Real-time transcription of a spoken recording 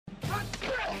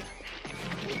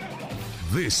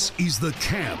This is The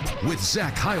Camp with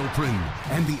Zach Heilprin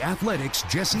and the Athletics'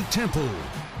 Jesse Temple.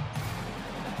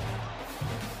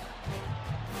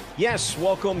 Yes,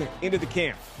 welcome into The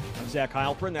Camp. I'm Zach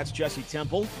Heilprin. That's Jesse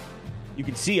Temple. You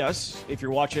can see us if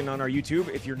you're watching on our YouTube.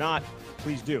 If you're not,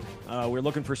 please do. We're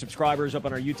looking for subscribers up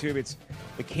on our YouTube. It's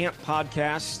The Camp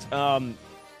Podcast.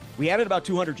 We added about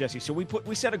 200, Jesse. So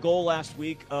we set a goal last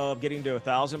week of getting to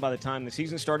 1,000 by the time the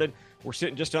season started. We're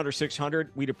sitting just under 600.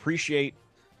 We'd appreciate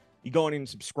you going and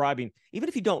subscribing. Even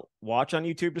if you don't watch on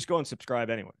YouTube, just go and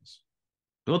subscribe anyways.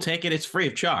 We'll take it. It's free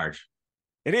of charge.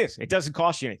 It is. It doesn't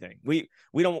cost you anything. We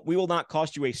will not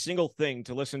cost you a single thing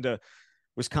to listen to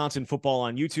Wisconsin football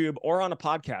on YouTube or on a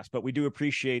podcast, but we do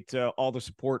appreciate all the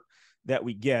support that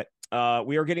we get.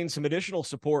 We are getting some additional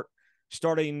support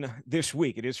starting this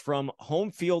week. It is from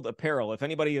Home Field Apparel. If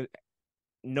anybody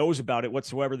knows about it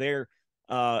whatsoever, they're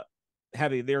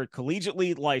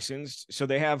collegiately licensed, so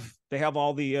they have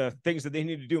all the things that they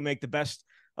need to do to make the best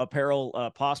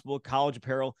apparel possible, college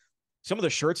apparel. Some of the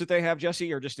shirts that they have,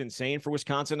 Jesse, are just insane for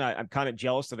Wisconsin. I'm kind of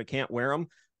jealous that I can't wear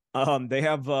them. They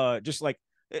have just like,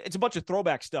 it's a bunch of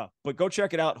throwback stuff, but go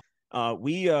check it out.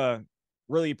 We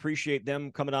really appreciate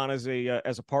them coming on as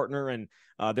a partner, and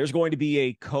there's going to be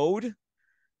a code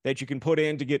that you can put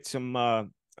in to get some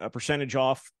a percentage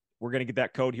off. We're going to get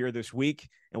that code here this week,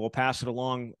 and we'll pass it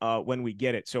along when we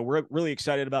get it. So we're really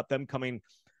excited about them coming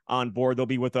on board. They'll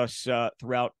be with us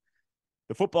throughout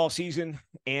the football season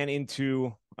and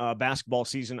into basketball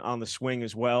season on the swing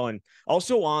as well, and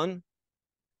also on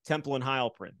Temple and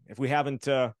Heilprin. If we haven't,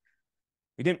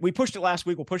 we pushed it last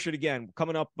week. We'll push it again.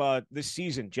 Coming up this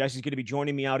season, Jesse's going to be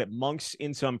joining me out at Monk's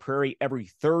in Sun Prairie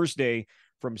every Thursday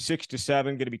from 6 to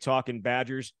 7. Going to be talking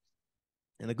Badgers.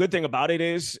 And the good thing about it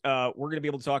is we're going to be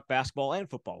able to talk basketball and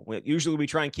football. Usually we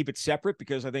try and keep it separate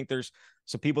because I think there's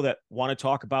some people that want to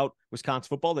talk about Wisconsin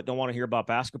football that don't want to hear about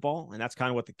basketball. And that's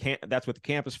kind of what the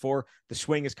camp is for. The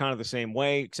swing is kind of the same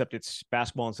way, except it's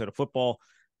basketball instead of football.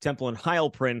 Temple and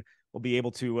Heilprin will be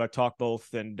able to talk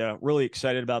both, and really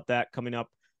excited about that coming up.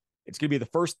 It's going to be the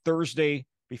first Thursday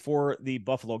before the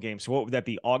Buffalo game. So what would that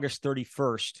be? August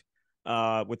 31st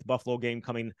with the Buffalo game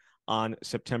coming on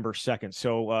September 2nd.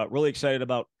 So really excited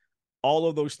about all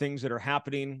of those things that are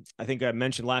happening. I think I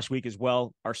mentioned last week as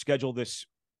well, our schedule this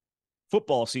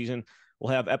football season will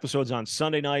have episodes on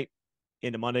Sunday night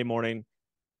into Monday morning,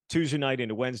 Tuesday night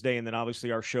into Wednesday, and then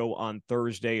obviously our show on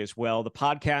Thursday as well. The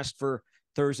podcast for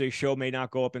Thursday's show may not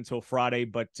go up until Friday,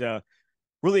 but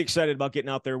really excited about getting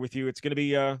out there with you. It's going to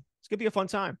be a fun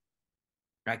time.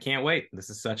 I can't wait.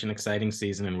 This is such an exciting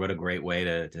season, and what a great way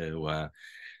to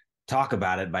talk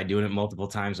about it by doing it multiple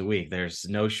times a week. There's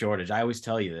no shortage. I always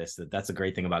tell you this, that's a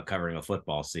great thing about covering a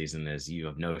football season is you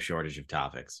have no shortage of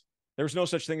topics. There's no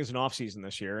such thing as an off season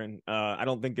this year. And I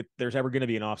don't think there's ever going to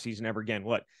be an off season ever again.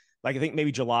 I think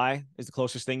maybe July is the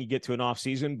closest thing you get to an off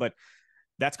season, but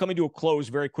that's coming to a close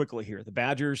very quickly here. The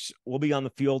Badgers will be on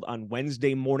the field on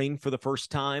Wednesday morning for the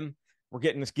first time. We're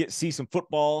getting to see some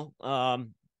football,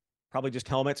 probably just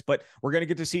helmets, but we're going to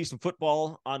get to see some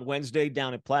football on Wednesday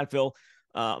down at Platteville.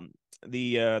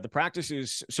 The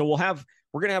practices, so we're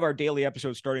going to have our daily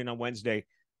episodes starting on Wednesday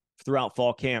throughout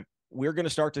fall camp. We're going to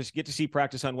start to get to see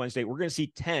practice on Wednesday. We're going to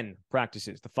see 10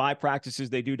 practices, the 5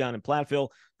 practices they do down in Platteville,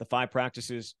 the 5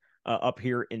 practices up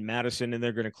here in Madison, and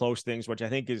they're going to close things, which I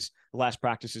think is the last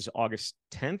practice is August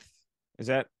 10th. Is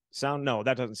that sound? No,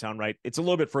 that doesn't sound right. It's a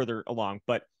little bit further along,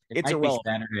 but it's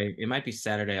irrelevant. It might be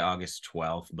Saturday, August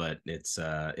 12th, but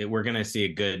we're going to see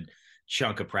a good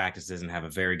chunk of practices and have a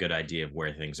very good idea of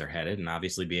where things are headed, and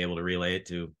obviously be able to relay it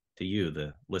to you,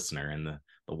 the listener and the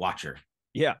watcher.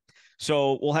 Yeah.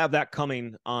 So we'll have that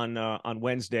coming on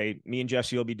Wednesday. Me and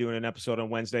Jesse will be doing an episode on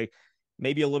Wednesday,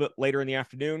 maybe a little bit later in the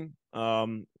afternoon.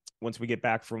 Once we get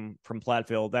back from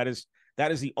Platteville,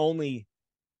 that is the only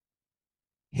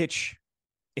hitch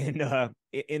in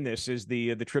this is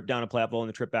the trip down to Platteville and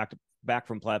the trip back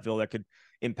from Platteville that could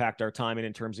impact our timing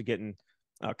in terms of getting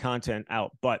content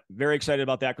out. But very excited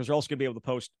about that because we're also going to be able to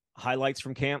post highlights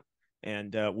from camp,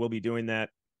 and we'll be doing that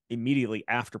immediately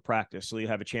after practice. So you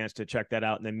have a chance to check that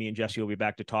out. And then me and Jesse will be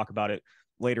back to talk about it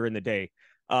later in the day.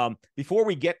 Before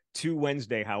we get to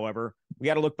Wednesday, however, we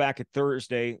got to look back at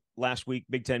Thursday last week,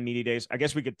 Big Ten Media Days. I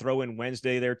guess we could throw in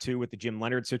Wednesday there too with the Jim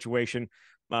Leonhard situation.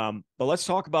 But let's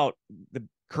talk about the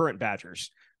current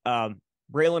Badgers.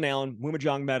 Braylon Allen,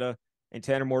 Mumajong Mehta, and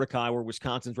Tanner Mordecai were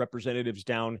Wisconsin's representatives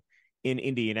down in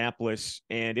Indianapolis.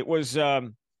 And it was, I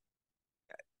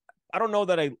don't know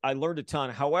that I learned a ton.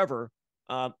 However,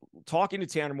 talking to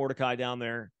Tanner Mordecai down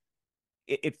there,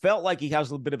 it felt like he has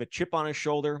a little bit of a chip on his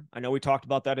shoulder. I know we talked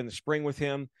about that in the spring with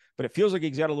him, but it feels like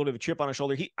he's got a little bit of a chip on his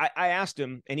shoulder. I asked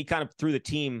him, and he kind of threw the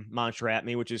team mantra at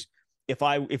me, which is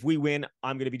if we win,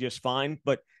 I'm going to be just fine.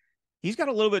 But he's got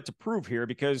a little bit to prove here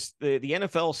because the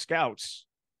NFL scouts,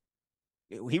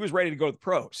 he was ready to go to the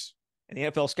pros, and the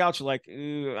NFL scouts are like,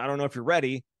 I don't know if you're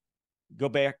ready. Go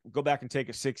back and take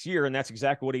a 6 year, and that's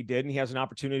exactly what he did. And he has an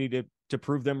opportunity to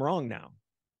prove them wrong now.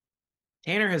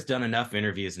 Tanner has done enough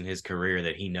interviews in his career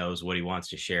that he knows what he wants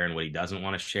to share and what he doesn't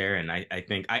want to share. And I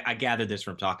think I gathered this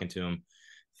from talking to him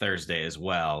Thursday as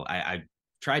well. I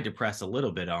tried to press a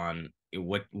little bit on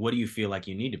what do you feel like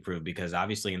you need to prove? Because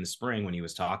obviously in the spring, when he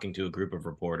was talking to a group of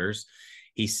reporters,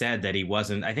 he said that he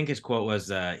wasn't, I think his quote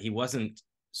was, he wasn't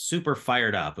super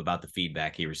fired up about the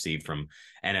feedback he received from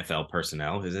NFL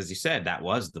personnel. Because as you said, that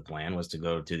was the plan, was to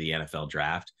go to the NFL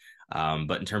draft.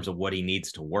 But in terms of what he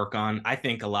needs to work on, I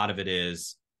think a lot of it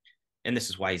is, and this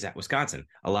is why he's at Wisconsin,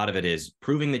 a lot of it is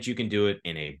proving that you can do it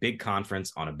in a big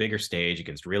conference on a bigger stage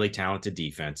against really talented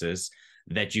defenses,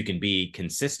 that you can be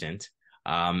consistent.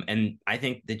 And I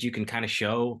think that you can kind of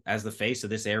show as the face of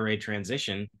this air raid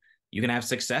transition, you can have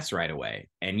success right away.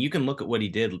 And you can look at what he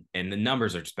did, and the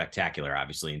numbers are spectacular,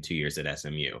 obviously, in 2 years at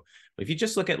SMU. But if you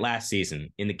just look at last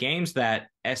season, in the games that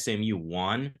SMU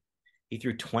won, he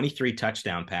threw 23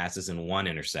 touchdown passes and 1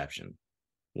 interception.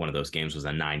 One of those games was a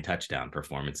 9-touchdown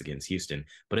performance against Houston.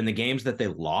 But in the games that they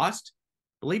lost,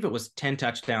 I believe it was 10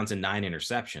 touchdowns and 9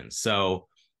 interceptions. So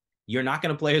you're not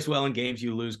going to play as well in games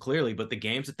you lose, clearly. But the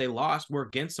games that they lost were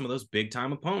against some of those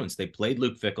big-time opponents. They played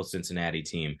Luke Fickell's Cincinnati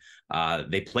team.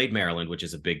 They played Maryland, which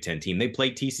is a Big Ten team. They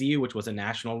played TCU, which was a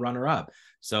national runner-up.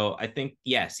 So I think,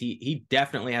 yes, he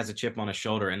definitely has a chip on his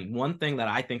shoulder. And one thing that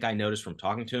I think I noticed from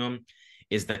talking to him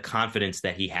is the confidence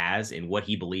that he has in what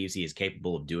he believes he is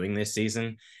capable of doing this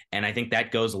season. And I think that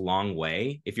goes a long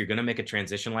way. If you're going to make a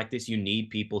transition like this, you need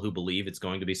people who believe it's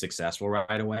going to be successful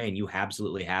right away. And you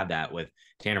absolutely have that with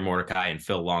Tanner Mordecai and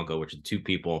Phil Longo, which are the 2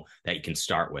 people that you can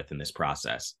start with in this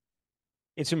process.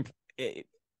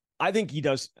 I think he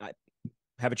does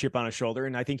have a chip on his shoulder,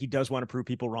 and I think he does want to prove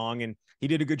people wrong. And he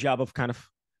did a good job of kind of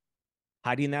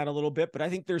hiding that a little bit, but I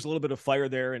think there's a little bit of fire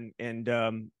there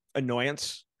and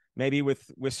annoyance maybe with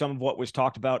some of what was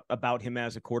talked about him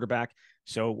as a quarterback.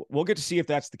 So we'll get to see if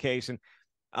that's the case. And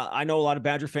I know a lot of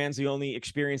Badger fans, the only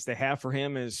experience they have for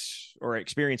him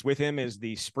experience with him is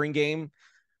the spring game,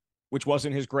 which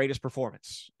wasn't his greatest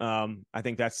performance. I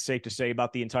think that's safe to say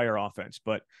about the entire offense.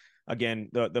 But again,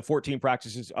 the 14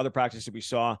 practices, other practices we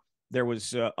saw, there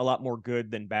was a lot more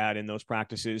good than bad in those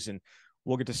practices. And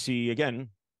we'll get to see again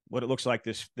what it looks like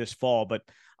this fall. But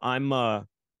I'm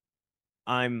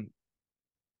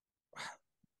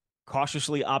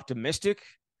cautiously optimistic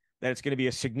that it's going to be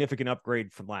a significant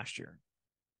upgrade from last year.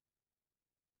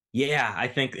 Yeah, I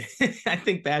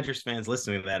think Badgers fans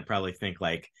listening to that probably think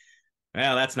like,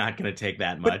 well, that's not going to take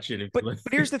that much. But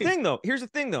here's the thing,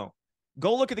 though.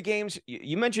 Go look at the games.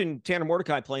 You mentioned Tanner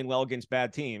Mordecai playing well against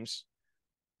bad teams.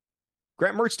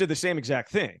 Grant Mertz did the same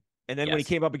exact thing. And then when he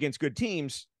came up against good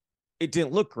teams, it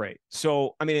didn't look great.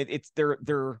 So, I mean,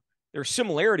 there's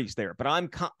similarities there, but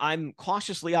I'm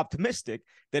cautiously optimistic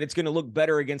that it's going to look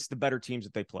better against the better teams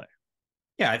that they play.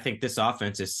 Yeah, I think this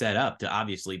offense is set up to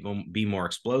obviously be more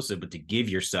explosive, but to give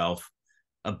yourself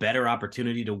a better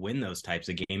opportunity to win those types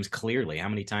of games. Clearly, how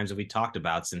many times have we talked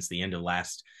about since the end of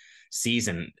last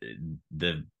season,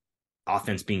 the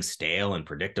offense being stale and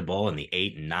predictable and the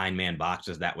 8 and 9 man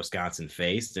boxes that Wisconsin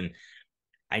faced? And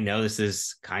I know this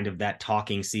is kind of that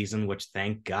talking season, which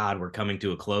thank God we're coming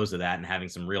to a close of that and having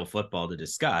some real football to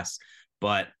discuss.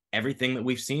 But everything that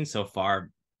we've seen so far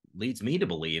leads me to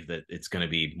believe that it's going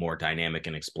to be more dynamic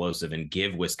and explosive and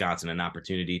give Wisconsin an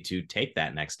opportunity to take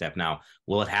that next step. Now,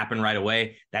 will it happen right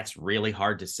away? That's really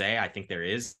hard to say. I think there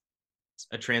is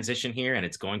a transition here, and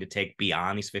it's going to take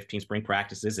beyond these 15 spring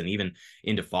practices and even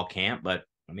into fall camp. But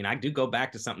I mean, I do go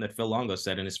back to something that Phil Longo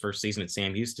said in his first season at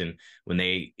Sam Houston when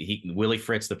Willie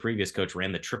Fritz, the previous coach,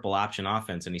 ran the triple option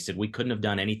offense. And he said, we couldn't have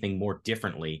done anything more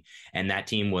differently. And that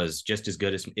team was just as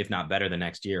good as, if not better the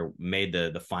next year, made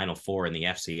the Final Four in the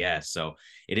FCS. So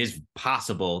it is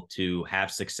possible to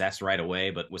have success right away,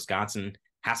 but Wisconsin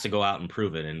has to go out and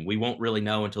prove it. And we won't really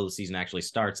know until the season actually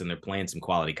starts and they're playing some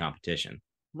quality competition.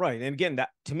 Right. And again, that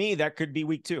to me, that could be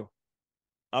week 2.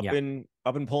 Up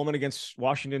in Pullman against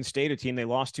Washington State, a team they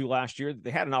lost to last year.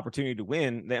 They had an opportunity to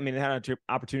win. They had an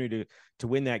opportunity to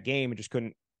win that game and just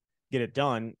couldn't get it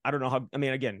done. I don't know how. I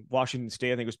mean, again, Washington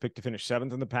State, I think, was picked to finish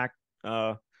 7th in the Pac.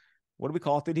 What do we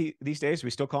call it these days? Do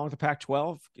we still call it the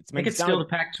Pac-12? It's still the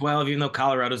Pac-12, even though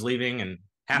Colorado's leaving and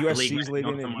half the league USC's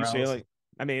leaving and UCLA.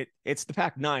 I mean, it's the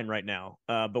Pac-9 right now,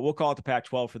 but we'll call it the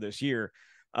Pac-12 for this year.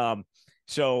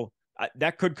 So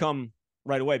that could come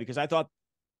right away, because I thought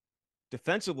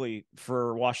defensively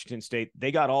for Washington State,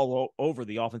 they got all over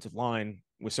the offensive line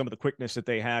with some of the quickness that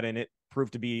they had, and it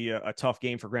proved to be a tough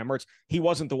game for Graham Mertz. He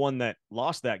wasn't the one that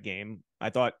lost that game. I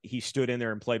thought he stood in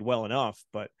there and played well enough,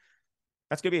 but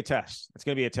that's going to be a test. It's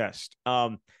going to be a test.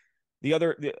 Among the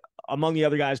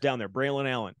other guys down there, Braylon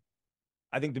Allen,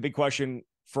 I think the big question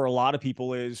for a lot of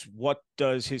people is, what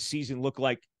does his season look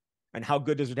like, and how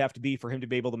good does it have to be for him to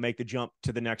be able to make the jump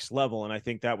to the next level? And I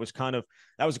think that was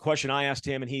a question I asked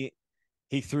him, and he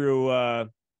threw,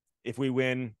 if we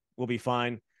win, we'll be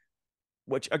fine,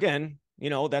 which again,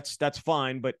 that's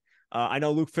fine. But I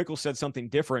know Luke Fickell said something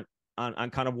different on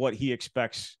kind of what he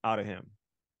expects out of him.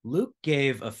 Luke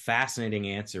gave a fascinating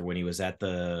answer when he was at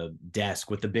the desk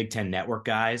with the Big Ten Network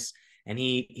guys. And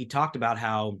he talked about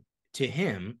how, to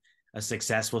him, a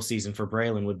successful season for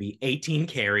Braylon would be 18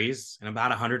 carries and about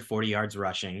 140 yards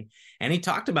rushing. And he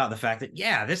talked about the fact that,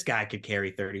 yeah, this guy could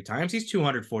carry 30 times. He's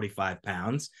 245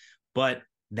 pounds, but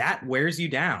that wears you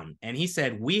down. And he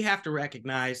said, we have to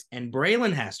recognize, and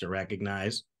Braylon has to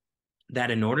recognize,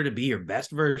 that in order to be your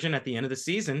best version at the end of the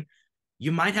season,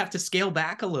 you might have to scale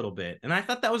back a little bit. And I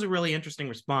thought that was a really interesting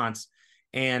response.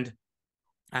 And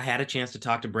I had a chance to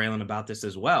talk to Braylon about this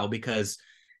as well, because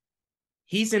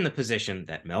he's in the position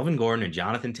that Melvin Gordon and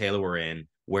Jonathan Taylor were in,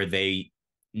 where they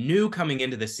knew coming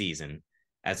into the season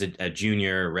as a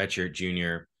junior, redshirt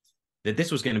junior, that this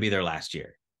was going to be their last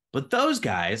year. But those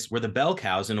guys were the bell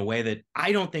cows in a way that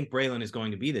I don't think Braylon is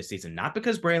going to be this season. Not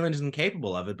because Braylon is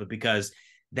incapable of it, but because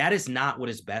that is not what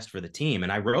is best for the team.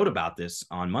 And I wrote about this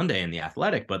on Monday in The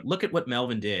Athletic, but look at what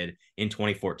Melvin did in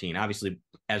 2014. Obviously,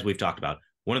 as we've talked about,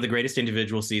 one of the greatest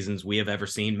individual seasons we have ever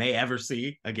seen, may ever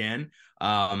see again.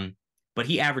 But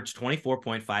he averaged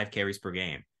 24.5 carries per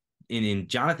game. In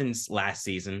Jonathan's last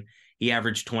season, he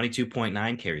averaged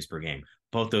 22.9 carries per game.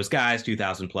 Both those guys,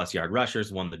 2,000-plus yard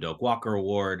rushers, won the Doak Walker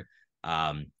Award,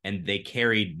 and they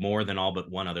carried more than all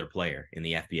but one other player in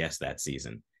the FBS that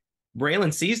season.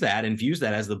 Braylon sees that and views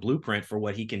that as the blueprint for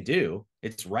what he can do.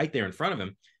 It's right there in front of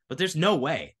him. But there's no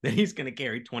way that he's going to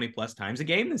carry 20-plus times a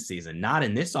game this season. Not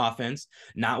in this offense,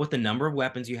 not with the number of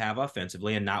weapons you have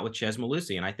offensively, and not with Chez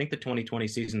Mellusi. And I think the 2020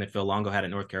 season that Phil Longo had at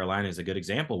North Carolina is a good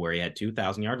example, where he had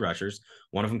 2,000-yard rushers.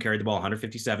 One of them carried the ball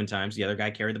 157 times. The other guy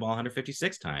carried the ball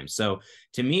 156 times. So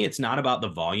to me, it's not about the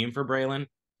volume for Braylon.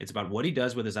 It's about what he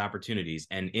does with his opportunities,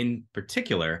 and in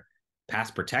particular, pass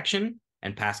protection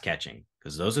and pass catching,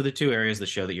 because those are the two areas that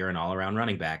show that you're an all-around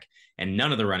running back. And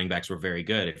none of the running backs were very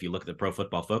good if you look at the Pro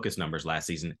Football Focus numbers last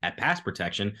season at pass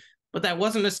protection. But that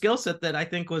wasn't a skill set that I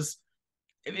think was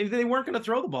 – they weren't going to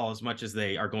throw the ball as much as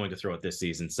they are going to throw it this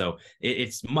season. So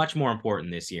it's much more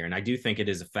important this year. And I do think it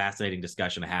is a fascinating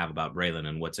discussion to have about Braylon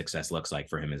and what success looks like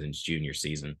for him in his junior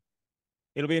season.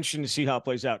 It'll be interesting to see how it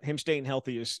plays out. Him staying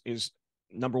healthy is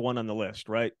number one on the list,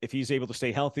 right? If he's able to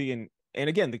stay healthy, and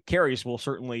again, the carries will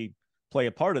certainly play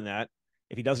a part in that.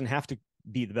 If he doesn't have to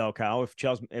be the bell cow, if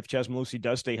Chez Mellusi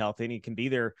does stay healthy and he can be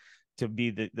there to be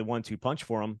the 1-2 punch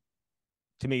for him,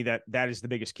 to me, that is the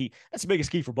biggest key. That's the biggest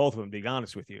key for both of them, to be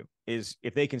honest with you, is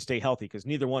if they can stay healthy, because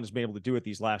neither one has been able to do it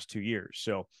these last 2 years.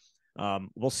 So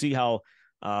we'll see how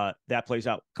that plays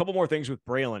out. A couple more things with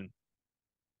Braylon.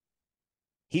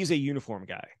 He's a uniform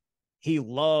guy. He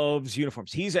loves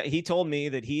uniforms. He told me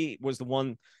that he was the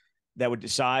one that would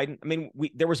decide. I mean,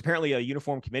 there was apparently a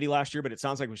uniform committee last year, but it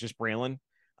sounds like it was just Braylon.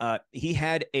 He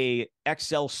had a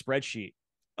Excel spreadsheet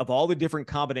of all the different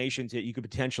combinations that you could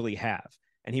potentially have,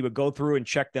 and he would go through and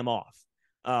check them off.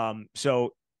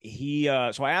 So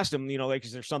I asked him,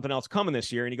 is there something else coming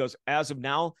this year? And he goes, as of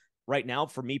now, right now,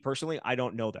 for me personally, I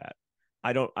don't know that.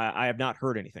 I have not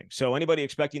heard anything. So anybody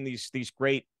expecting these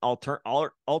great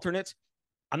alternates,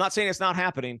 I'm not saying it's not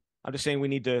happening. I'm just saying we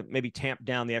need to maybe tamp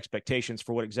down the expectations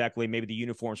for what exactly maybe the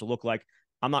uniforms will look like.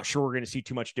 I'm not sure we're going to see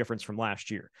too much difference from last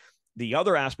year. The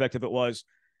other aspect of it was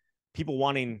people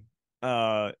wanting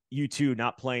U2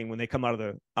 not playing when they come out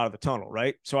of the tunnel,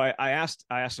 right? So I asked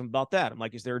him about that. I'm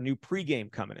like, is there a new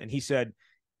pregame coming? And he said,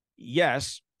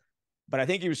 yes, but I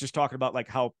think he was just talking about like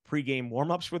how pregame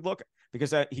warmups would look,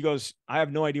 because he goes, I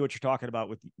have no idea what you're talking about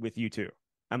with U2.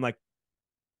 I'm like,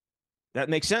 that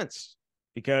makes sense,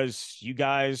 because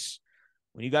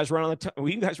when you guys run on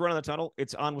the tunnel,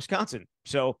 it's on Wisconsin.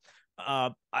 So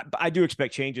I do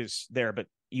expect changes there, but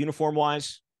uniform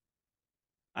wise,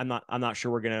 I'm not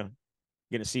sure we're gonna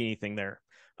see anything there.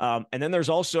 And then there's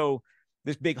also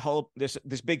this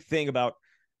big thing about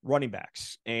running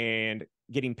backs and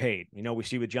getting paid. We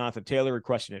see with Jonathan Taylor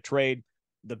requesting a trade,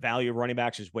 the value of running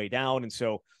backs is way down, and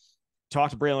so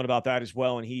talked to Braylon about that as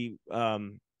well, and he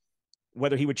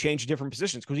whether he would change different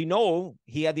positions, because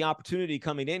he had the opportunity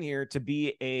coming in here to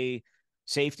be a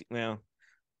safety, a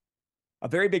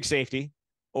very big safety,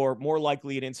 or more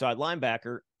likely an inside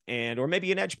linebacker, or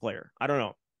maybe an edge player. I don't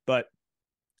know, but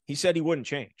he said he wouldn't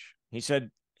change. He said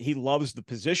he loves the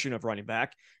position of running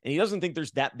back, and he doesn't think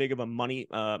there's that big of a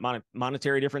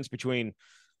monetary difference between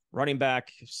running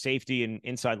back, safety, and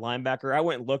inside linebacker. I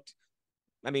went and looked.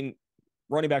 I mean,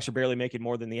 running backs are barely making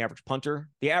more than the average punter.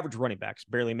 The average running back's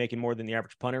barely making more than the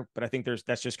average punter, but I think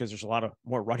that's just because there's a lot of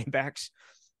more running backs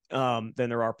than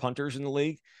there are punters in the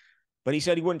league. But he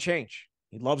said he wouldn't change.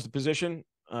 He loves the position,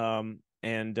 and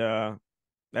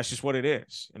that's just what it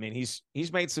is. I mean,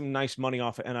 he's made some nice money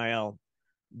off of NIL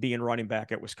being running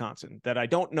back at Wisconsin that I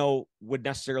don't know would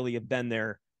necessarily have been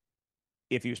there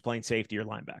if he was playing safety or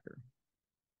linebacker.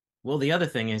 Well, the other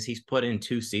thing is he's put in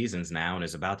 2 seasons now and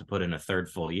is about to put in a 3rd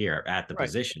full year at the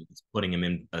position. It's putting him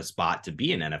in a spot to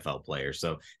be an NFL player.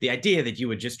 So the idea that you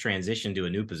would just transition to a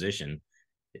new position,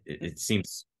 it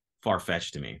seems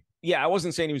far-fetched to me. Yeah, I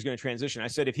wasn't saying he was going to transition. I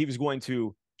said if he was going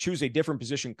to choose a different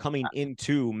position coming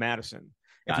into Madison,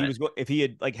 if he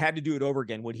had had to do it over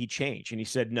again, would he change? And he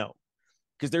said no.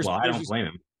 Because I don't blame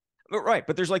him. Right,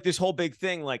 but there's this whole big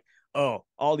thing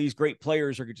all these great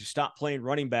players are going to stop playing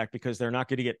running back because they're not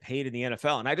going to get paid in the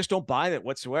NFL. And I just don't buy that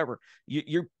whatsoever.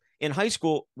 You're in high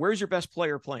school, where's your best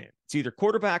player playing? It's either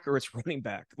quarterback or it's running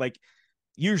back.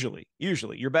 Usually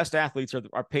your best athletes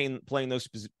are playing those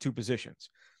 2 positions.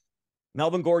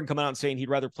 Melvin Gordon coming out and saying he'd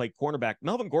rather play cornerback.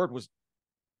 Melvin Gordon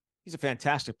he's a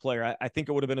fantastic player. I think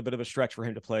it would have been a bit of a stretch for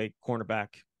him to play cornerback.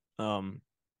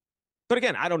 But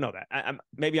again, I don't know that.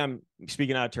 Maybe I'm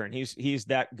speaking out of turn. He's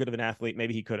that good of an athlete.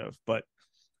 Maybe he could have, but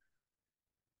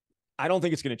I don't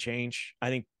think it's going to change. I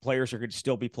think players are going to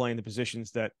still be playing the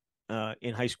positions that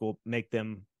in high school make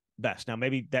them best. Now,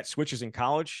 maybe that switches in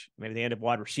college. Maybe they end up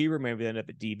wide receiver. Maybe they end up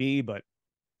at DB, but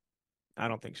I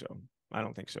don't think so.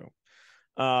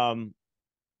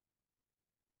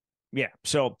 Yeah.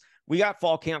 So we got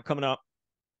fall camp coming up.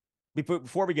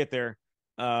 Before we get there,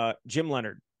 Jim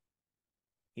Leonhard.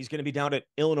 He's going to be down at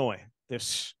Illinois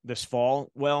this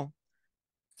fall. Well,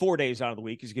 4 days out of the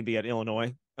week, he's going to be at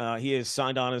Illinois. He is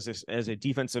signed on as a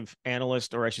defensive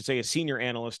analyst, or I should say a senior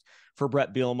analyst for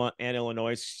Bret Bielema and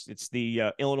Illinois. It's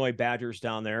the Illinois Badgers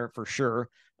down there for sure.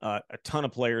 A ton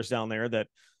of players down there that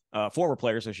former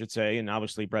players, I should say, and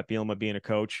obviously Bret Bielema being a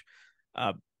coach.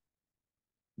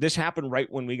 This happened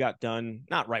right when we got done,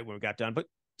 not right when we got done, but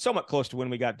somewhat close to when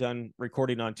we got done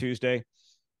recording on Tuesday,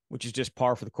 which is just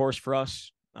par for the course for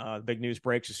us. The big news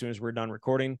breaks as soon as we're done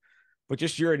recording, but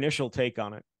just your initial take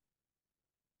on it.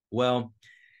 Well,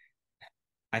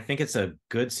 I think it's a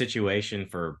good situation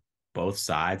for both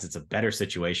sides. It's a better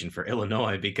situation for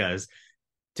Illinois because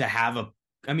to have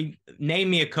name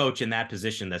me a coach in that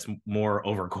position that's more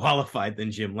overqualified than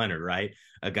Jim Leonhard, right?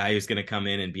 A guy who's going to come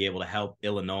in and be able to help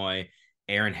Illinois.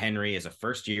 Aaron Henry is a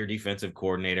first-year defensive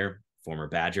coordinator, former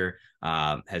Badger,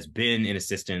 has been an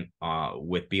assistant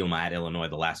with Bielema at Illinois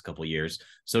the last couple of years.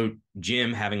 So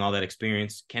Jim, having all that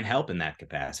experience, can help in that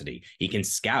capacity. He can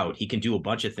scout. He can do a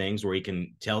bunch of things where he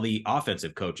can tell the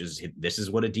offensive coaches, this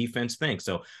is what a defense thinks.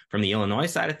 So from the Illinois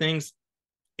side of things,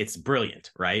 it's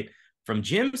brilliant, right? From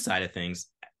Jim's side of things,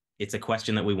 it's a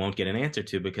question that we won't get an answer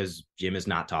to because Jim is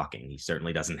not talking. He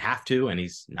certainly doesn't have to, and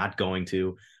he's not going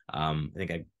to. I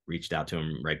think I reached out to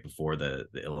him right before the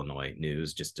Illinois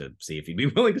news just to see if he'd be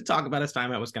willing to talk about his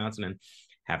time at Wisconsin, and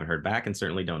haven't heard back and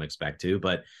certainly don't expect to.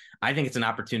 But I think it's an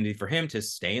opportunity for him to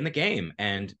stay in the game,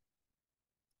 and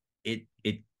it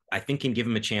I think can give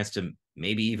him a chance to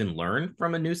maybe even learn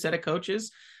from a new set of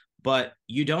coaches. But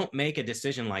you don't make a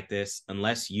decision like this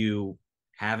unless you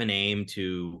have an aim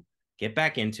to get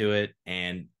back into it.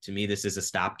 And to me, this is a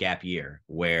stopgap year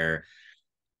where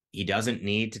he doesn't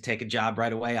need to take a job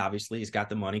right away. Obviously, he's got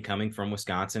the money coming from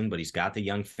Wisconsin, but he's got the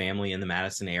young family in the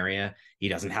Madison area. He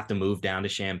doesn't have to move down to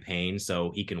Champaign,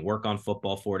 so he can work on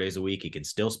football 4 days a week. He can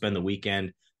still spend the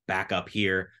weekend back up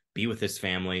here, be with his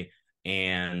family,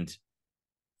 and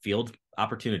field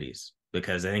opportunities.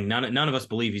 Because I think none of us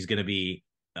believe he's going to be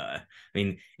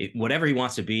whatever he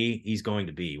wants to be, he's going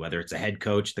to be, whether it's a head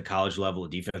coach, the college level, a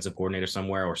defensive coordinator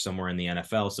somewhere, or somewhere in the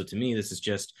NFL. So to me, this is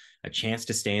just a chance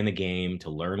to stay in the game, to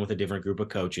learn with a different group of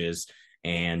coaches.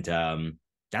 And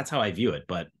that's how I view it.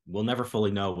 But we'll never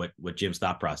fully know what Jim's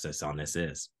thought process on this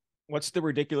is. What's the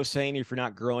ridiculous saying? If you're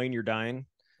not growing, you're dying.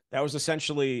 That was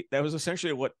essentially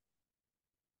what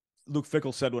Luke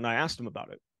Fickell said when I asked him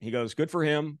about it. He goes, good for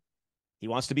him. He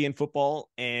wants to be in football,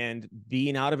 and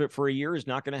being out of it for a year is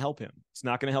not going to help him. It's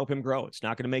not going to help him grow. It's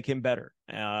not going to make him better.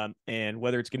 And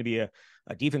whether it's going to be a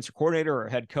defensive coordinator or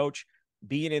a head coach,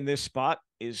 being in this spot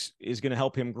is going to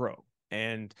help him grow.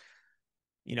 And,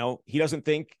 he doesn't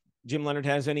think Jim Leonhard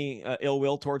has any ill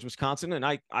will towards Wisconsin. And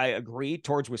I agree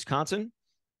towards Wisconsin.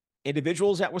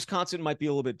 Individuals at Wisconsin might be a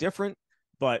little bit different,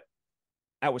 but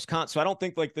at Wisconsin, so I don't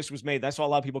think like this was made. That's why a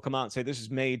lot of people come out and say this is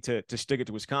made to stick it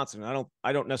to Wisconsin.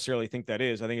 I don't necessarily think that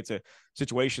is. I think it's a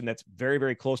situation that's very,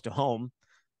 very close to home.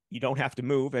 You don't have to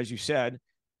move, as you said,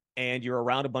 and you're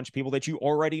around a bunch of people that you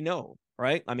already know,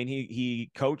 right? I mean, he's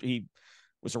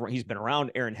been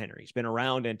around Aaron Henry. He's been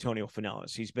around Antonio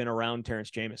Finellis. He's been around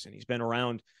Terrence Jamison. He's been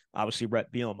around, obviously,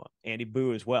 Rhett Bielema, Andy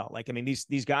Boo as well. Like, I mean,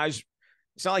 these guys,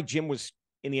 it's not like Jim was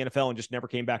in the NFL and just never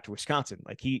came back to Wisconsin.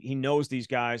 Like, he knows these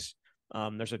guys.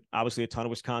 There's obviously a ton of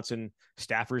Wisconsin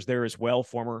staffers there as well,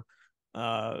 former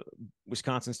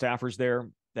Wisconsin staffers there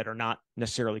that are not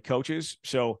necessarily coaches.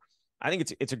 So I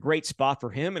think it's a great spot for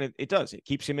him, and it does. It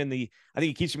keeps him in the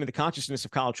consciousness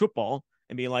of college football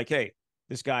and being like, hey,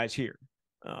 this guy's here.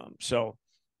 It's a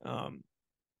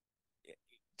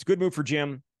good move for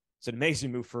Jim. It's an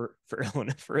amazing move for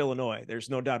Illinois. There's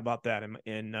no doubt about that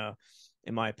in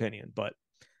my opinion. But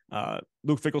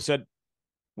Luke Fickell said,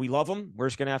 we love him. We're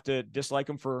just going to have to dislike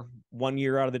him for 1 day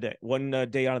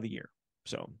out of the year.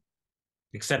 So,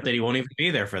 except that he won't even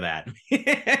be there for that.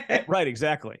 Right.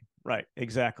 Exactly.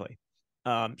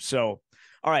 So,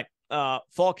 all right.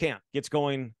 Fall camp gets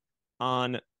going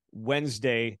on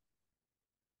Wednesday.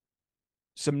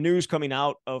 Some news coming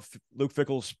out of Luke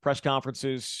Fickell's press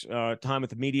conferences, time with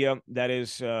the media, that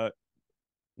is,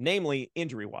 namely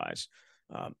injury-wise.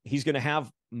 He's going to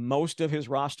have most of his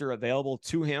roster available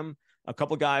to him. A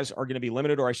couple of guys are going to be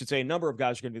limited, or I should say a number of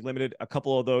guys are going to be limited. A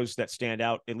couple of those that stand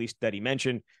out, at least that he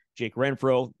mentioned, Jake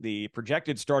Renfro, the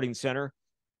projected starting center,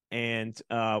 and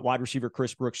wide receiver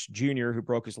Chris Brooks Jr., who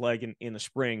broke his leg in the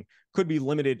spring, could be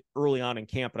limited early on in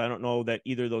camp, but I don't know that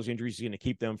either of those injuries is going to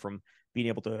keep them from being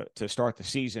able to start the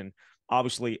season.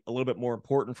 Obviously, a little bit more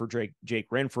important for Jake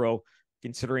Renfro,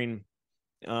 considering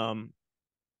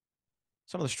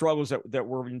some of the struggles that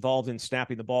were involved in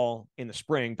snapping the ball in the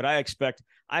spring, but I expect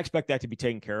that to be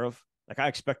taken care of. Like, I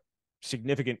expect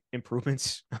significant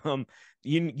improvements.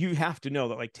 You have to know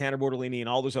that, like, Tanner Bortolini and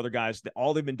all those other guys, that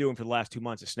all they've been doing for the last 2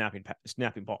 months is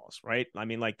snapping balls, right? I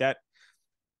mean, like that.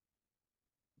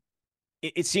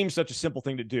 It seems such a simple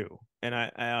thing to do, and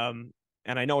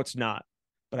I know it's not,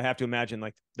 but I have to imagine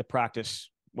like the practice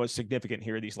was significant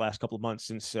here these last couple of months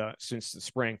since the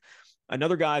spring.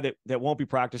 Another guy that won't be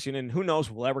practicing, and who knows,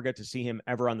 we'll ever get to see him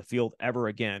ever on the field ever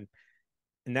again,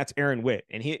 and that's Aaron Witt.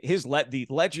 And the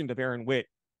legend of Aaron Witt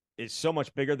is so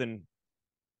much bigger than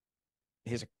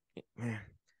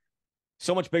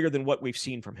what we've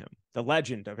seen from him. The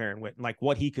legend of Aaron Witt, and like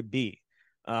what he could be.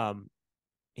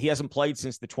 He hasn't played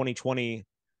since the 2020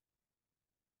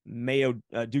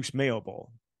 Duke's Mayo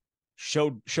Bowl.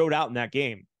 Showed out in that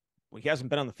game. Well, he hasn't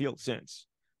been on the field since.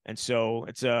 And so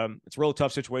it's a real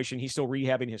tough situation. He's still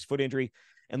rehabbing his foot injury.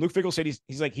 And Luke Fickell said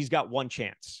he's got one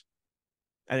chance,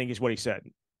 I think is what he said,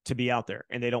 to be out there,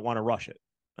 and they don't want to rush it.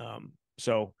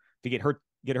 So if he get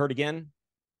hurt again,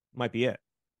 might be it.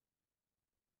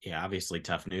 Yeah, obviously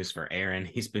tough news for Aaron.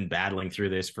 He's been battling through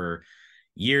this for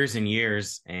years and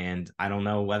years, and I don't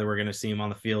know whether we're going to see him on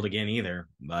the field again either,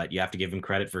 but you have to give him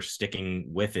credit for sticking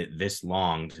with it this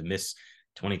long, to miss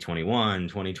 2021,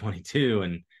 2022,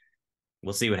 and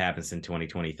we'll see what happens in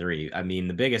 2023. I mean,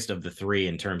 the biggest of the three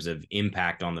in terms of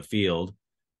impact on the field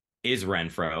is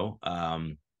Renfro.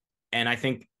 And I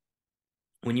think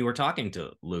when you were talking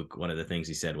to Luke, one of the things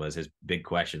he said was his big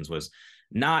questions was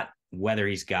not whether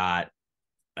he's got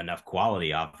enough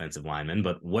quality offensive linemen,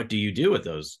 but what do you do with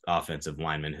those offensive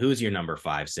linemen? Who's your number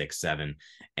 5, 6, 7?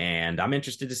 And I'm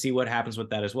interested to see what happens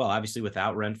with that as well. Obviously,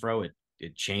 without Renfro,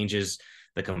 it changes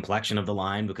the complexion of the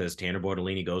line because Tanner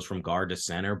Bortolini goes from guard to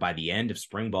center. By the end of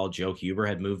spring ball, Joe Huber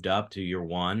had moved up to year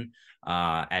one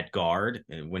at guard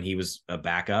when he was a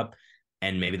backup.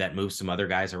 And maybe that moves some other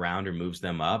guys around or moves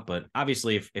them up. But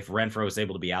obviously, if Renfro is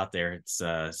able to be out there, it's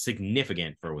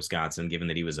significant for Wisconsin, given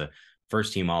that he was a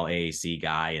first-team All-AAC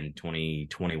guy in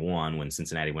 2021 when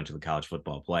Cincinnati went to the college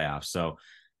football playoffs. So,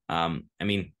 I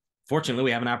mean, fortunately,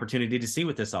 we have an opportunity to see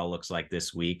what this all looks like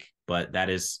this week, but that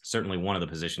is certainly one of the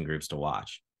position groups to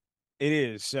watch. It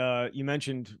is. You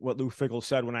mentioned what Luke Fickell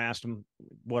said when I asked him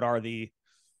what are the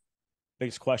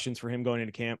biggest questions for him going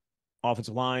into camp.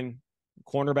 Offensive line,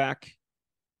 cornerback,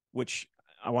 which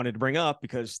I wanted to bring up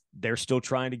because they're still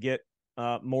trying to get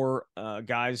more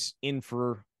guys in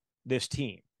for this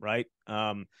team, right?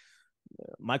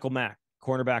 Michael Mack,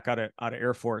 cornerback out of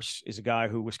Air Force, is a guy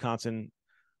who Wisconsin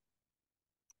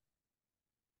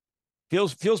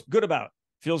feels good about.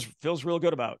 Feels real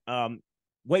good about.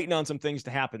 waiting on some things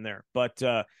to happen there. But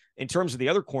in terms of the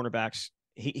other cornerbacks,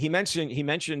 he mentioned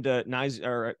Niz,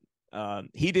 or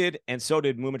he did, and so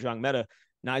did Mumajong Meta,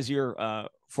 Nazir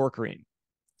Forkarin.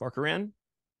 Forkarin?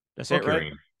 Did I say it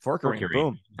right? Forkarin.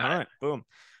 Boom. All right. Boom.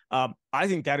 I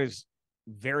think that is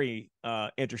very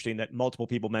interesting that multiple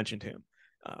people mentioned him.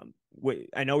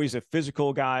 I know he's a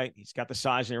physical guy. He's got the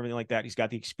size and everything like that. He's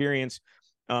got the experience.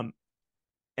 And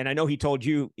I know he told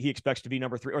you he expects to be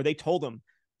number 3, or they told him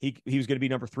he was going to be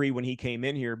number 3 when he came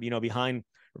in here, behind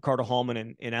Ricardo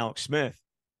Hallman and Alex Smith.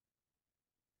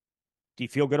 Do you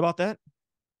feel good about that?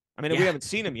 I mean, we haven't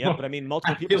seen him yet, but I mean,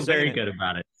 multiple people feel very good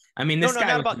about it. I mean, this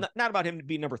guy not about him to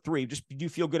be number 3. Just, do you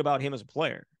feel good about him as a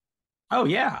player? Oh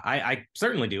yeah, I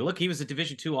certainly do. Look, he was a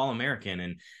Division II All-American,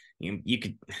 and you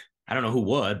could, I don't know who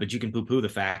would, but you can poo-poo the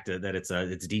fact that it's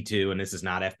D2 and this is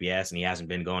not FBS, and he hasn't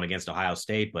been going against Ohio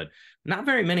State, but not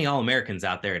very many All-Americans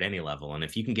out there at any level. And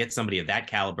if you can get somebody of that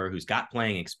caliber who's got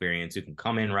playing experience, who can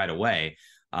come in right away,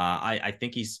 I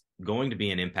think he's going to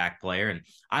be an impact player. And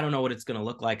I don't know what it's going to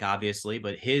look like, obviously,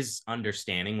 but his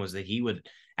understanding was that he would,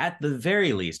 at the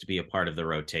very least, be a part of the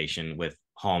rotation with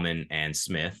Hallman and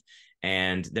Smith.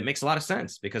 And that makes a lot of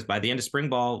sense, because by the end of spring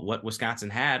ball, what Wisconsin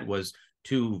had was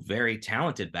 2 very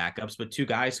talented backups, but 2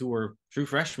 guys who were true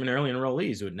freshmen, early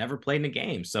enrollees who had never played in a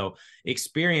game. So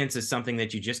experience is something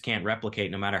that you just can't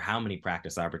replicate no matter how many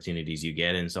practice opportunities you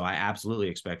get. And so I absolutely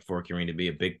expect Forkarin to be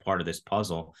a big part of this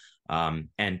puzzle.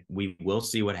 And we will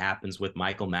see what happens with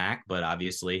Michael Mack, but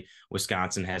obviously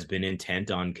Wisconsin has been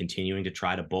intent on continuing to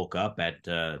try to bulk up at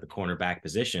the cornerback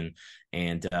position.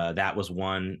 And that was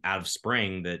one out of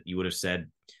spring that you would have said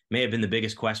may have been the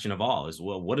biggest question of all, is,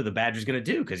 well, what are the Badgers going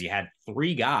to do? Because you had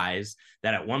 3 guys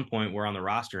that at one point were on the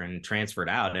roster and transferred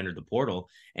out, entered the portal,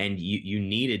 and you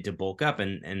needed to bulk up.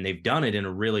 And they've done it in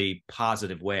a really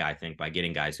positive way, I think, by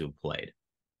getting guys who have played.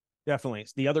 Definitely.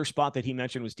 The other spot that he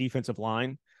mentioned was defensive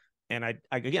line. And I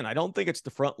don't think it's the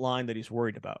front line that he's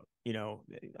worried about.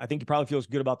 I think he probably feels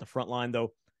good about the front line,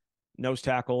 though. Nose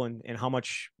tackle and how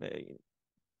much,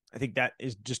 I think that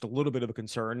is just a little bit of a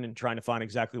concern, and trying to find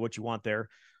exactly what you want there.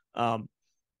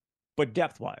 But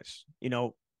depth wise,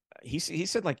 he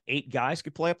said like 8 guys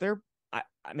could play up there.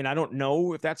 I mean, I don't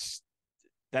know if that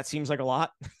seems like a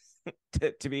lot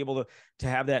to be able to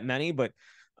have that many, but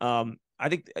I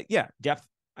think, depth,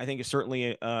 I think, is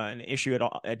certainly an issue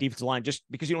at defensive line, just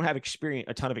because you don't have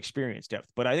a ton of experience depth.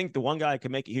 But I think the one guy who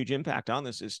can make a huge impact on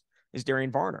this is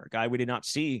Darian Varner, a guy we did not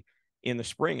see in the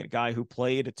spring, a guy who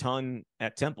played a ton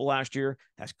at Temple last year,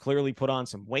 has clearly put on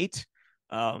some weight,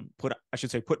 put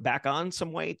back on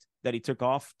some weight that he took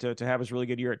off to have his really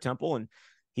good year at Temple. And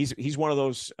he's one of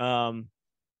those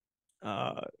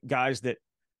guys that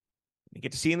you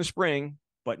get to see in the spring,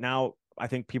 but now I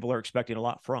think people are expecting a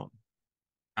lot from.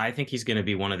 I think he's going to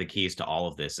be one of the keys to all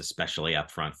of this, especially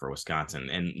up front for Wisconsin.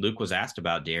 And Luke was asked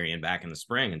about Darian back in the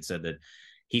spring and said that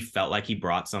he felt like he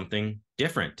brought something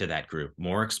different to that group,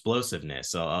 more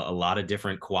explosiveness, a lot of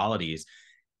different qualities.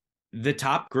 The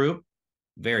top group,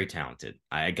 very talented.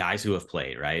 Guys who have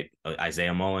played, right?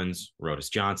 Isaiah Mullins, Rodis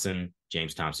Johnson,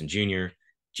 James Thompson Jr.,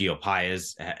 Gio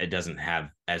Paez. It doesn't have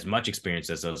as much experience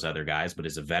as those other guys, but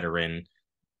is a veteran,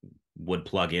 would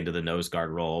plug into the nose guard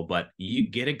role. But you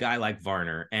get a guy like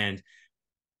Varner, and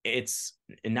it's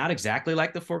not exactly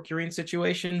like the Forkarin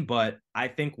situation, but I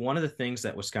think one of the things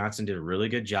that Wisconsin did a really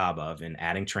good job of in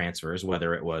adding transfers,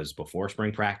 whether it was before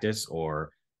spring practice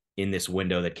or in this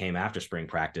window that came after spring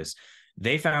practice,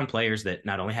 they found players that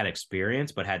not only had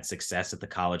experience, but had success at the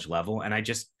college level. And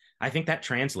I think that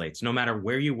translates no matter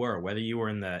where you were, whether you were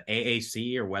in the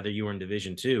AAC or whether you were in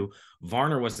Division II.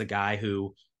 Varner was the guy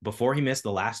who, before he missed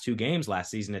the last 2 games last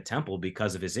season at Temple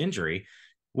because of his injury,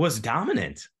 was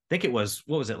dominant. I think it was,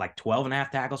 what was it, like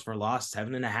 12.5 tackles for loss,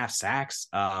 7.5 sacks.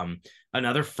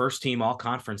 Another first-team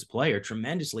all-conference player,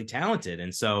 tremendously talented.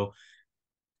 And so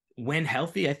when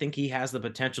healthy, I think he has the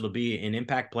potential to be an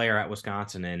impact player at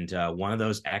Wisconsin, and one of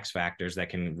those X factors that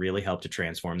can really help to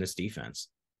transform this defense.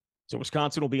 So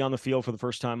Wisconsin will be on the field for the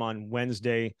first time on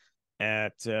Wednesday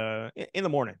in the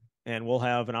morning, and we'll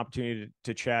have an opportunity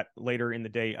to chat later in the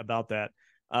day about that.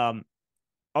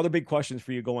 Other big questions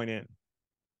for you going in?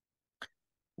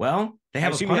 Well, they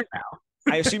have a punter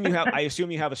now. I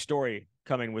assume you have a story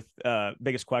coming with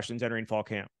biggest questions entering fall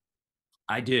camp.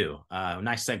 I do.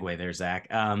 Nice segue there, Zach.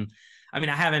 I mean,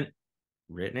 I haven't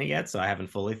written it yet, so I haven't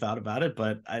fully thought about it,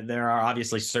 but there are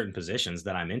obviously certain positions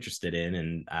that I'm interested in.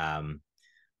 And I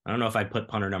don't know if I'd put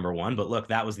punter number 1, but look,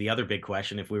 that was the other big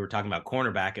question. If we were talking about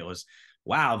cornerback, it was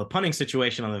wow, the punting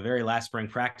situation on the very last spring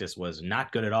practice was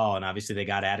not good at all. And obviously they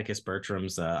got Atticus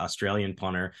Bertram's Australian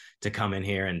punter to come in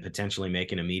here and potentially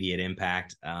make an immediate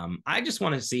impact. I just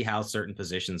want to see how certain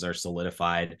positions are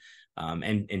solidified,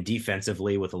 and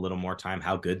defensively with a little more time,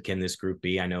 how good can this group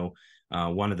be? I know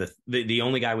one of the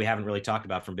only guy we haven't really talked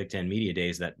about from Big Ten Media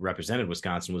Days that represented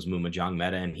Wisconsin was Muma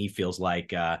Jongmeta, and he feels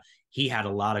like he had a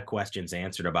lot of questions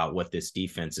answered about what this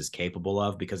defense is capable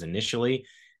of, because initially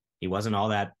he wasn't all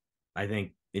that, I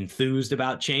think, enthused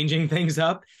about changing things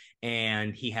up.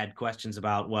 And he had questions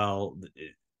about, well,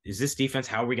 is this defense,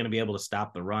 how are we going to be able to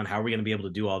stop the run? How are we going to be able to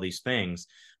do all these things?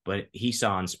 But he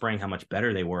saw in spring how much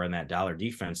better they were in that dollar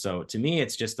defense. So to me,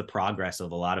 it's just the progress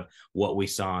of a lot of what we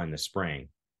saw in the spring.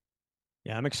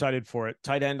 Yeah, I'm excited for it.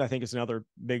 Tight end, I think, is another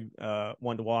big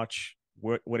one to watch.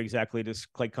 What exactly does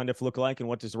Clay Cundiff look like, and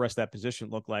what does the rest of that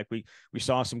position look like? We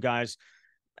saw some guys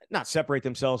not separate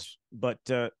themselves, but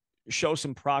show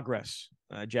some progress.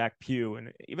 Jack Pugh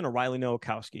and even a Riley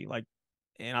Nowakowski,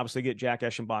 and obviously get Jack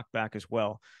Eschenbach back as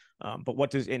well. But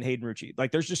what does in Hayden Rucci,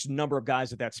 there's just a number of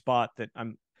guys at that spot that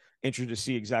I'm interested to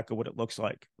see exactly what it looks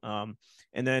like. And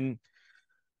then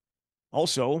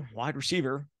also wide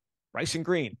receiver, Bryson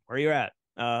Green, where are you at?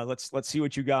 Let's see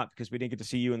what you got, because we didn't get to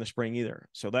see you in the spring either.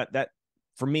 So that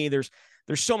for me, there's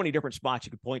so many different spots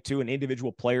you could point to, and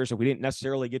individual players that we didn't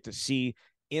necessarily get to see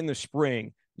in the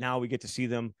spring. Now we get to see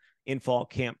them in fall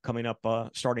camp coming up,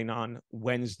 starting on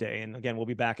Wednesday. And again, we'll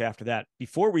be back after that.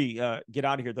 Before we get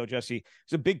out of here though, Jesse,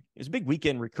 it's a big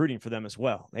weekend recruiting for them as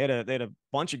well. They had a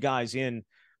bunch of guys in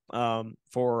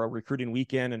for a recruiting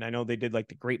weekend. And I know they did the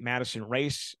Great Madison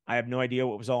race. I have no idea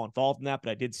what was all involved in that,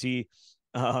 but I did see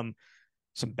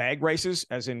some bag races,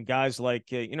 as in guys like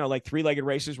three-legged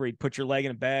races where you put your leg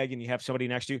in a bag and you have somebody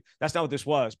next to you. That's not what this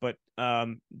was, but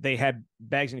they had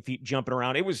bags in the feet jumping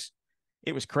around. It was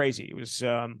crazy. It was,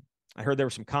 I heard there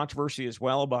was some controversy as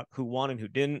well about who won and who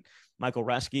didn't. Michael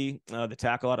Reske, the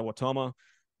tackle out of Watoma,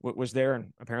 was there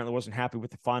and apparently wasn't happy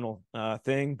with the final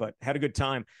thing, but had a good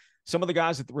time. Some of the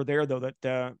guys that were there though,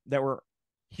 that were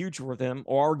huge for them,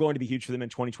 or are going to be huge for them in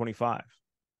 2025.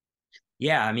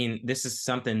 Yeah, I mean, this is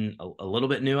something a little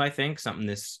bit new, I think, something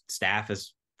this staff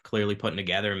is clearly putting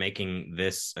together, making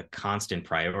this a constant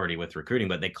priority with recruiting,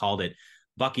 but they called it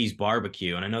Bucky's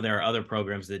Barbecue. And I know there are other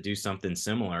programs that do something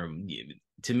similar.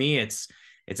 To me, it's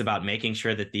about making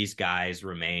sure that these guys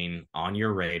remain on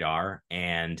your radar.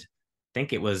 And I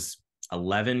think it was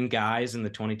 11 guys in the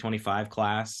 2025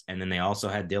 class. And then they also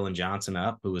had Dylan Johnson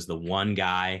up, who was the one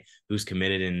guy who's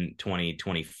committed in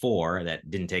 2024 that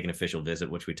didn't take an official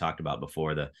visit, which we talked about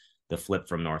before, the flip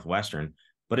from Northwestern.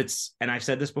 But and I've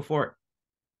said this before,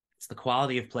 it's the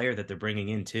quality of player that they're bringing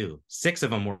in too. 6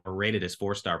 of them were rated as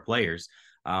 4-star players.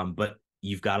 But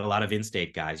you've got a lot of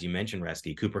in-state guys. You mentioned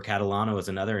Reske. Cooper Catalano is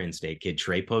another in-state kid.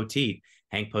 Trey Poteet,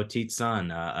 Hank Poteet's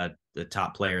son, the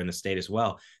top player in the state as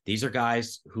well. These are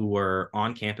guys who were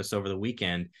on campus over the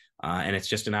weekend, and it's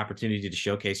just an opportunity to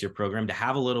showcase your program, to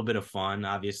have a little bit of fun,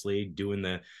 obviously, doing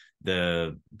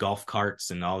the golf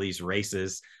carts and all these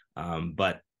races.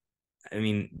 But, I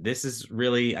mean, this is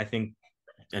really, I think,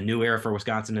 a new era for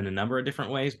Wisconsin in a number of different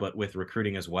ways, but with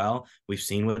recruiting as well. We've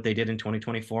seen what they did in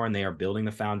 2024, and they are building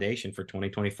the foundation for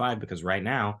 2025, because right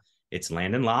now it's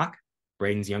Landon Locke,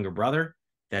 Braden's younger brother,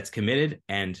 that's committed,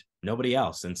 and nobody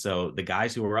else. And so the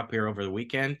guys who were up here over the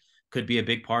weekend could be a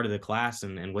big part of the class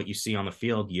and what you see on the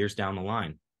field years down the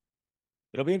line.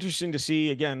 It'll be interesting to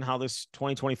see again how this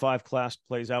 2025 class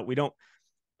plays out. We don't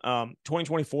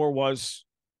 2024 was,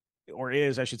 or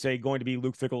is, I should say, going to be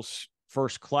Luke Fickell's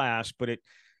first class, but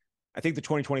I think the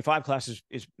 2025 class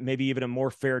is maybe even a more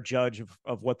fair judge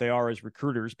of what they are as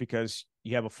recruiters, because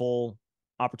you have a full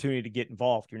opportunity to get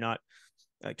involved. You're not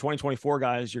 2024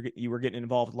 guys. You were getting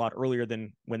involved a lot earlier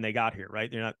than when they got here,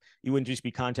 right? You wouldn't just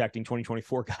be contacting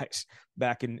 2024 guys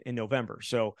back in November.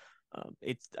 So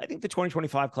I think the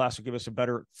 2025 class will give us a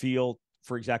better feel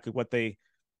for exactly what they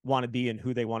want to be and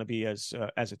who they want to be as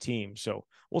a team. So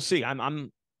we'll see.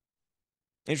 I'm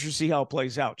interested to see how it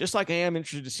plays out. Just like I am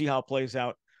interested to see how it plays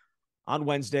out on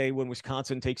Wednesday when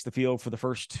Wisconsin takes the field for the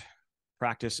first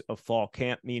practice of fall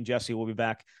camp. Me and Jesse will be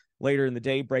back later in the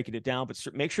day breaking it down, but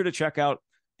make sure to check out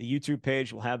the YouTube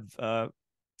page. We'll have, we'll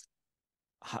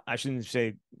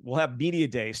have media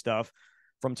day stuff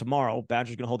from tomorrow.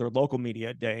 Badger's going to hold their local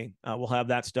media day. We'll have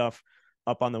that stuff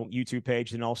up on the YouTube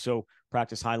page, and also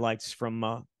practice highlights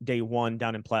from day one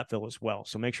down in Platteville as well.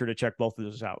 So make sure to check both of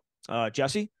those out.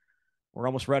 Jesse, we're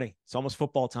almost ready. It's almost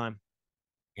football time.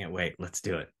 Can't wait. Let's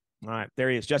do it. All right. There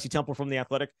he is, Jesse Temple from The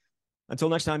Athletic. Until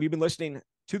next time, you've been listening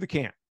to The Camp.